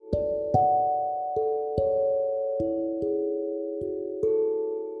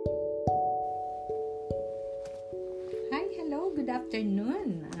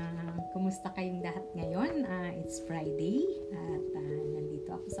Kamusta kayong lahat ngayon? It's Friday at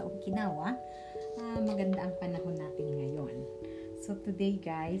nandito ako sa Okinawa. Maganda ang panahon natin ngayon. So today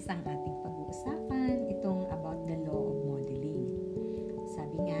guys, ang ating pag-uusapan itong about the law of modeling.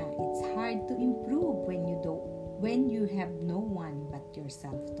 Sabi nga, it's hard to improve when you have no one but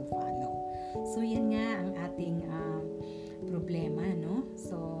yourself to follow. So yan nga ang ating problema, no?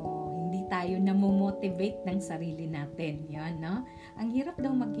 So hindi tayo namomotivate ng sarili natin. Yan, no? Ang hirap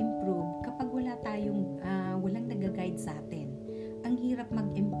daw mag-improve kapag walang nag-guide sa atin. Ang hirap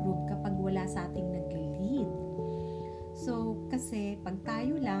mag-improve kapag wala sa ating nag-lead. So, kasi pag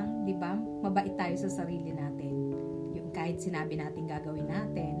tayo lang, di ba, mabait tayo sa sarili natin. Yung kahit sinabi natin gagawin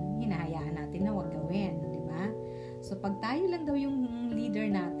natin, hinahayaan natin na wag gawin, di ba? So, pag tayo lang daw yung leader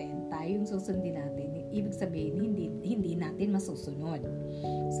natin, tayo yung susundin natin, ibig sabihin, hindi natin masusunod.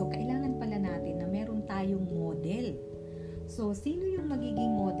 So, kailangan pala natin na meron tayong model. So, sino yung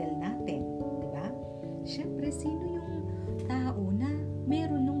magiging model natin? Di ba? Siyempre, sino yung tao na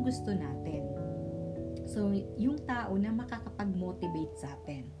meron nung gusto natin? So, yung tao na makakapag-motivate sa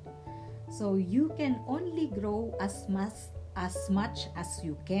atin. So, you can only grow as much as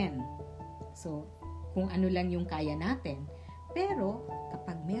you can. So, kung ano lang yung kaya natin. Pero,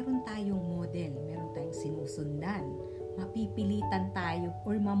 kapag meron tayong model, meron tayong sinusundan, mapipilitan tayo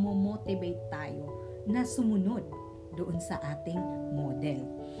or mamomotivate tayo na sumunod doon sa ating model.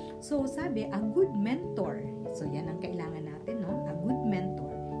 So, sabi, a good mentor, so yan ang kailangan natin, no? A good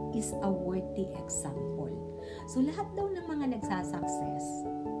mentor is a worthy example. So, lahat daw ng mga nagsasucess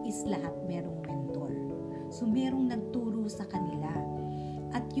is lahat merong mentor. So, merong nagturo sa kanila.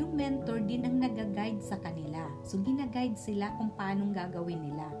 At yung mentor din ang nag-guide sa kanila. So, gina-guide sila kung paanong gagawin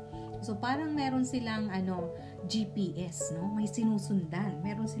nila. So, parang meron silang GPS, no? May sinusundan.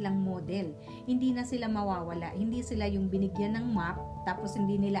 Meron silang model. Hindi na sila mawawala. Hindi sila yung binigyan ng map, tapos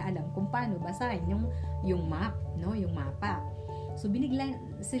hindi nila alam kung paano basahin yung map, no? Yung mapa. So, binigyan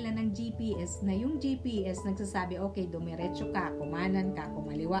sila ng GPS na yung GPS nagsasabi, okay, dumiretso ka, kumanan ka,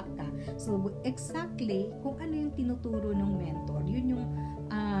 kumaliwa ka. So, exactly kung ano yung tinuturo ng mentor, yun yung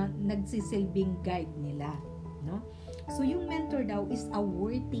nagsisilbing guide nila, no? So, yung mentor daw is a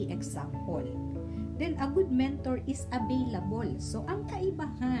worthy example. Then, a good mentor is available. So, ang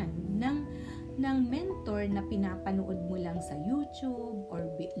kaibahan ng mentor na pinapanood mo lang sa YouTube or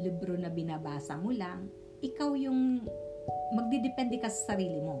libro na binabasa mo lang, ikaw yung magdidepende ka sa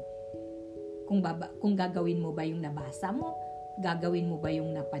sarili mo. Kung gagawin mo ba yung nabasa mo, gagawin mo ba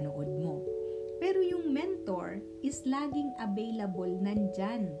yung napanood mo. Pero yung mentor is laging available,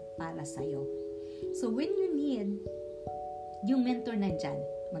 nandyan para sa'yo. So, when you need, yung mentor nandyan,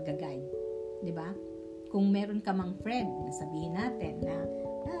 mag-guide. Diba? Kung meron ka mang friend, sabihin natin na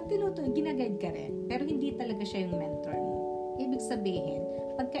ginaguide ka rin, pero hindi talaga siya yung mentor mo. Ibig sabihin,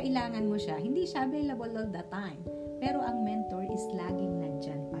 pag kailangan mo siya, hindi siya available all the time. Pero ang mentor is laging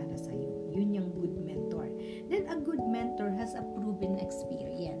nandyan para sa'yo. Yun yung good mentor. Then, a good mentor has a proven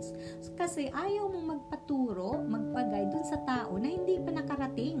experience. Kasi ayaw mong magpaturo, magpagay dun sa tao na hindi pa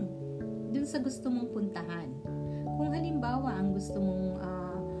nakarating dun sa gusto mong puntahan. Kung halimbawa, ang gusto mong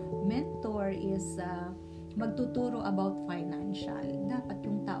mentor is magtuturo about financial, dapat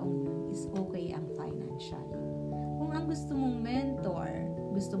yung taong yun is okay ang financial. Kung ang gusto mong mentor,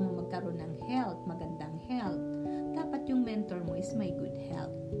 gusto mong magkaroon ng health, magandang health, dapat yung mentor mo is may good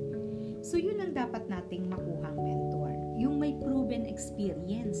health. So, yun ang dapat nating makuhang mentor. Yung may proven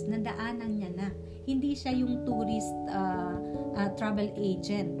experience, nadaanan niya na. Hindi siya yung tourist travel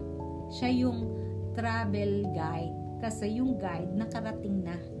agent. Siya yung travel guide. Kasi yung guide nakarating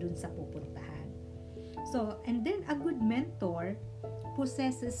na dun sa pupuntahan. So, and then a good mentor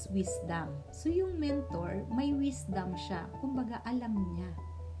possesses wisdom. So, yung mentor, may wisdom siya. Kumbaga, alam niya.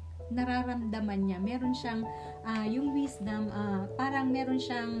 Nararamdaman niya. Meron siyang, yung wisdom, parang meron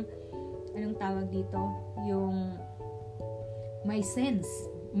siyang, anong tawag dito? Yung may sense.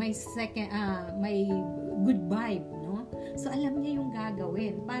 May good vibe, no? So, alam niya yung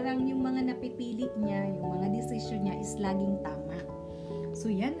gagawin. Parang yung mga napipili niya, yung mga decision niya is laging tama. So,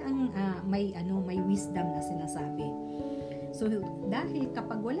 yan ang may wisdom na sinasabi. So, dahil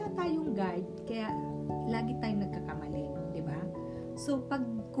kapag wala tayong guide, kaya lagi tayong nagkakamali, di ba? So, pag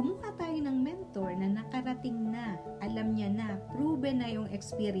kumuha tayo ng mentor na nakarating na, alam niya na, proven na yung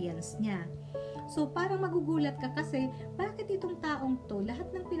experience niya. So, parang magugulat ka kasi, bakit itong taong to, lahat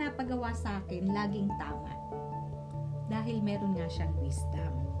ng pinapagawa sa akin, laging tama? Dahil meron nga siyang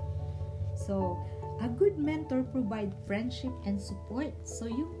wisdom. So, a good mentor provide friendship and support. So,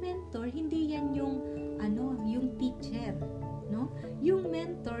 yung mentor, hindi yan yung teacher, no? Yung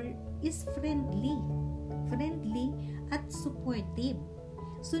mentor is friendly at supportive.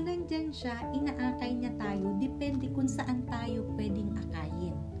 So, nandyan siya, inaakay niya tayo, depende kung saan tayo pwedeng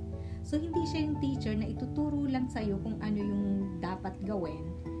akayin. So, hindi siya yung teacher na ituturo lang sa'yo kung ano yung dapat gawin,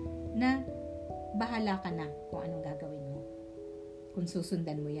 na bahala ka na kung anong gagawin mo. Kung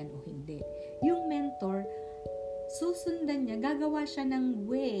susundan mo yan o hindi. Yung mentor, susundan niya, gagawa siya ng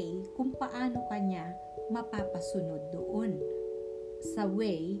way kung paano kanya mapapasunod doon sa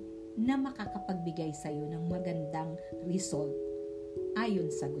way na makakapagbigay sa'yo ng magandang result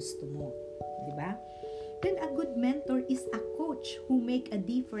ayon sa gusto mo. Diba? Then a good mentor is a coach who make a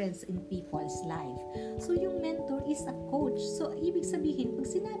difference in people's life. So yung mentor is a coach. So ibig sabihin, pag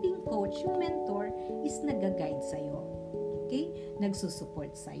sinabing coach, yung mentor is nag-guide sa'yo. Okay?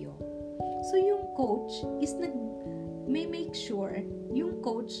 Nagsusupport sa'yo. So yung coach is may make sure, yung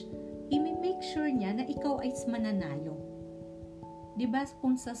coach, i-make sure niya na ikaw ay mananalo. Diba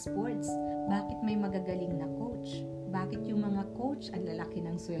kung sa sports, bakit may magagaling na coach? Bakit yung mga coach, ang lalaki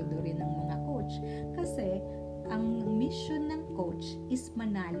ng sweldo rin ng mga coach? Kasi, ang mission ng coach is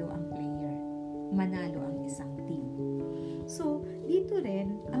manalo ang player. Manalo ang isang team. So, dito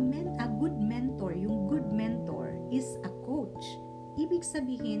rin, a good mentor, yung good mentor is a coach. Ibig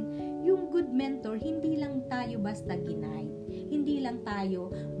sabihin, yung good mentor, hindi lang tayo basta ginaid. Hindi lang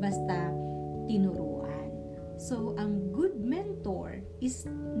tayo basta tinuruan. So, ang good mentor is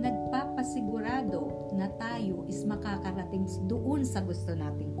nagpapasigurado na tayo is makakarating doon sa gusto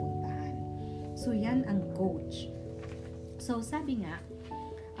nating puntahan. So, yan ang coach. So, sabi nga,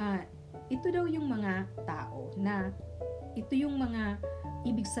 ito daw yung mga tao na ito yung mga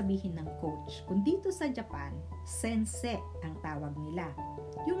ibig sabihin ng coach. Kung dito sa Japan, sensei ang tawag nila.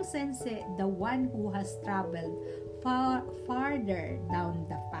 Yung sensei, the one who has traveled farther down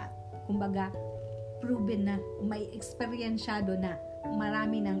the path. Kumbaga, proven na, may experiensyado na,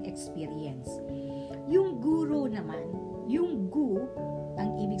 marami ng experience. Yung guru naman, yung gu,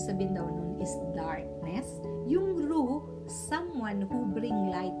 ang ibig sabihin daw nun is darkness. Yung ru, someone who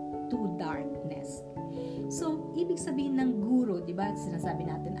bring light to darkness. So, ibig sabihin ng guru, di ba? Sinasabi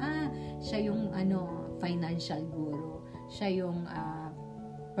natin, siya yung financial guru. Siya yung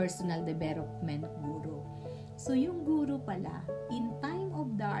personal development guru. So, yung guru pala, in time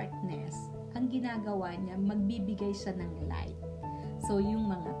of darkness, ang ginagawa niya, magbibigay siya ng light. So, yung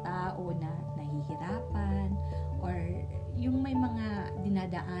mga tao na nahihirapan or yung may mga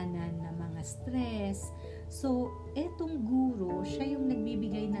dinadaanan na mga stress. So, etong guru, siya yung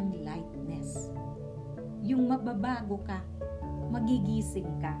nagbibigay ng lightness. Yung mababago ka,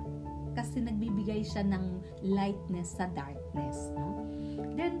 magigising ka. Kasi nagbibigay siya ng lightness sa darkness. No?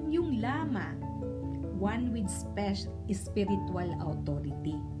 Then, yung lama, one with spiritual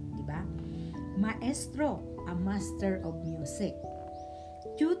authority. Diba? Maestro, a master of music.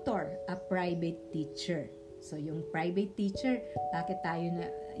 Tutor, a private teacher. So, yung private teacher, bakit tayo na,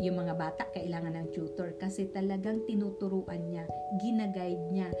 yung mga bata, kailangan ng tutor? Kasi talagang tinuturuan niya, ginaguide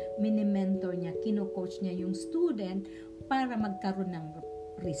niya, minimentor niya, kino-coach niya yung student para magkaroon ng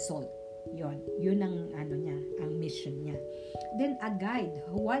result. Yun ang niya, ang mission niya. Then, a guide,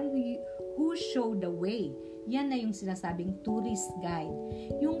 one who show the way. Yan na yung sinasabing tourist guide.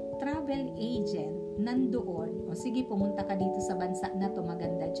 Yung travel agent, nandoon, o sige, pumunta ka dito sa bansa na to,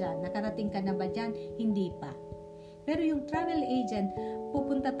 maganda dyan. Nakarating ka na ba dyan? Hindi pa. Pero yung travel agent,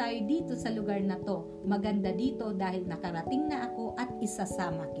 pupunta tayo dito sa lugar na to. Maganda dito dahil nakarating na ako at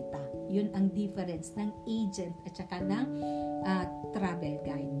isasama kita. Yun ang difference ng agent at saka ng travel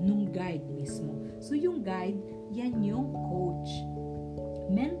guide, nung guide mismo. So yung guide, yan yung coach.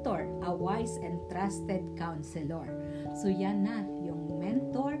 Mentor, a wise and trusted counselor. So yan na, yung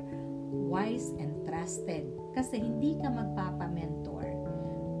mentor, wise and trusted. Kasi hindi ka magpapa-mentor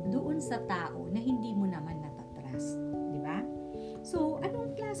doon sa tao na hindi mo naman natatrust. Di ba? So,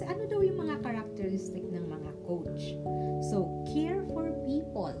 anong klase? Ano daw yung mga characteristic ng mga coach? So, care for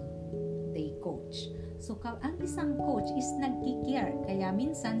people, they coach. So, ang isang coach is nagki-care. Kaya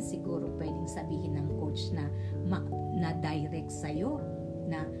minsan siguro pwedeng sabihin ng coach na direct sa'yo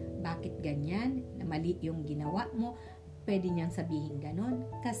na bakit ganyan, na mali yung ginawa mo, pwede niyang sabihin ganon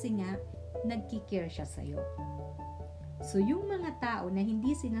kasi nga nagki-care siya sa'yo. So, yung mga tao na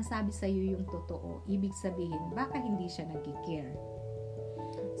hindi sinasabi sa'yo yung totoo, ibig sabihin, baka hindi siya nagki-care.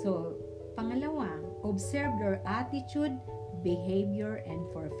 So, pangalawa, observe their attitude, behavior, and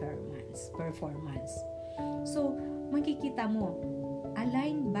performance. So, makikita mo,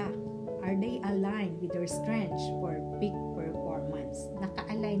 align ba? Are they aligned with their strengths for peak performance?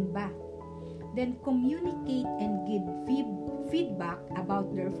 Naka-align ba? Then, communicate and give feedback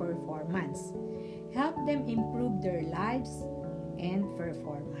about their performance. Help them improve their lives and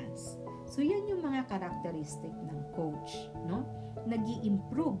performance. So yan yung mga characteristic ng coach, no?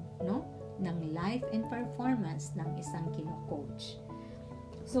 Nag-i-improve, no, ng life and performance ng isang kino-coach.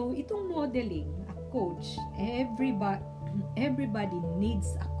 So itong modeling, a coach, everybody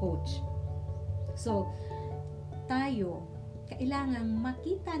needs a coach. So tayo, kailangang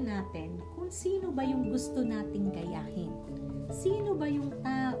makita natin kung sino ba yung gusto nating gayahin. Sino ba yung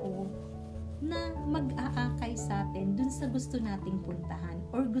tao na mag-aakay sa atin dun sa gusto nating puntahan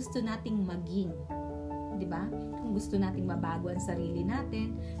or gusto nating maging. 'Di ba? Kung gusto nating mabago ang sarili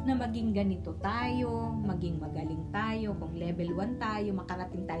natin, na maging ganito tayo, maging magaling tayo, kung level 1 tayo,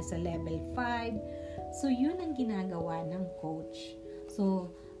 makarating tayo sa level 5. So, yun ang ginagawa ng coach.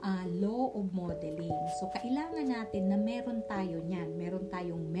 So, law of modeling. So, kailangan natin na meron tayo niyan. Meron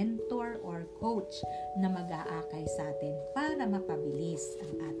tayong mentor or coach na mag-aakay sa atin para mapabilis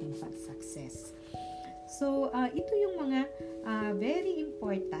ang ating pag-success. So, ito yung mga very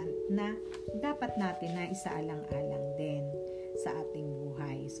important na dapat natin na isaalang-alang din sa ating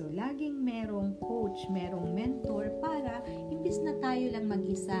buhay. So, laging merong coach, merong mentor para imbis na tayo lang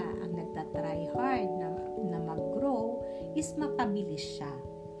mag-isa ang nagtatry hard na mag-grow, is mapabilis siya.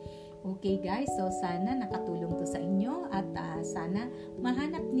 Okay guys, so sana nakatulong to sa inyo at sana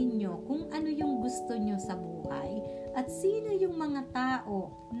mahanap ninyo kung ano yung gusto nyo sa buhay at sino yung mga tao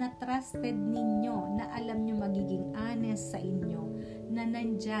na trusted ninyo, na alam nyo magiging honest sa inyo, na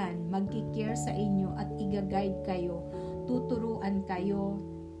nandyan, magkikare sa inyo at i-guide kayo, tuturuan kayo,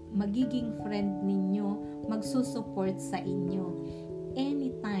 magiging friend ninyo, magsusupport sa inyo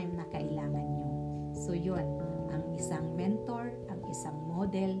anytime na kailangan nyo. So yun, ang isang mentor, ang isang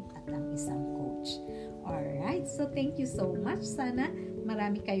model, at ang isang coach. Alright, so thank you so much. Sana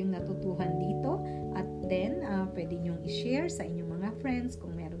marami kayong natutuhan dito at then pwede nyong i-share sa inyong mga friends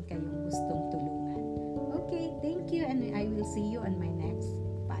kung meron kayong gustong tulungan. Okay, thank you and I will see you on my next